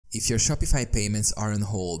If your Shopify payments are on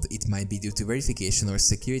hold, it might be due to verification or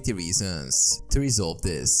security reasons. To resolve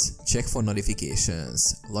this, check for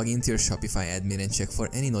notifications. Log into your Shopify admin and check for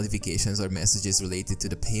any notifications or messages related to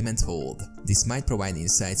the payment hold. This might provide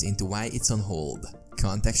insights into why it's on hold.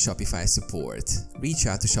 Contact Shopify support. Reach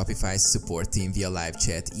out to Shopify's support team via live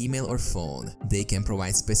chat, email, or phone. They can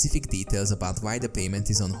provide specific details about why the payment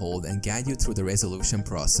is on hold and guide you through the resolution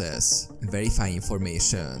process. Verify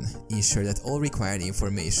information. Ensure that all required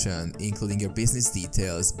information, including your business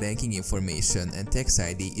details, banking information, and tax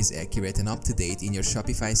ID, is accurate and up to date in your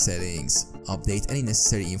Shopify settings. Update any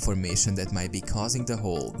necessary information that might be causing the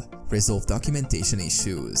hold. Resolve documentation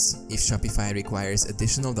issues. If Shopify requires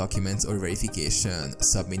additional documents or verification,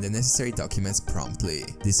 submit the necessary documents promptly.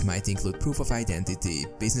 This might include proof of identity,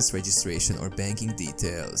 business registration, or banking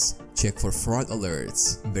details. Check for fraud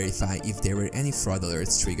alerts. Verify if there were any fraud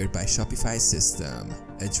alerts triggered by Shopify's system.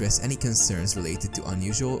 Address any concerns related to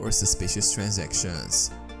unusual or suspicious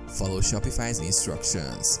transactions. Follow Shopify's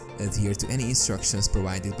instructions. Adhere to any instructions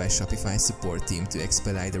provided by Shopify's support team to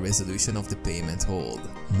expedite the resolution of the payment hold.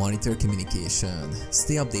 Monitor communication.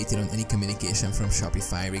 Stay updated on any communication from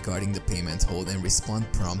Shopify regarding the payment hold and respond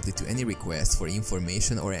promptly to any request for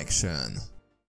information or action.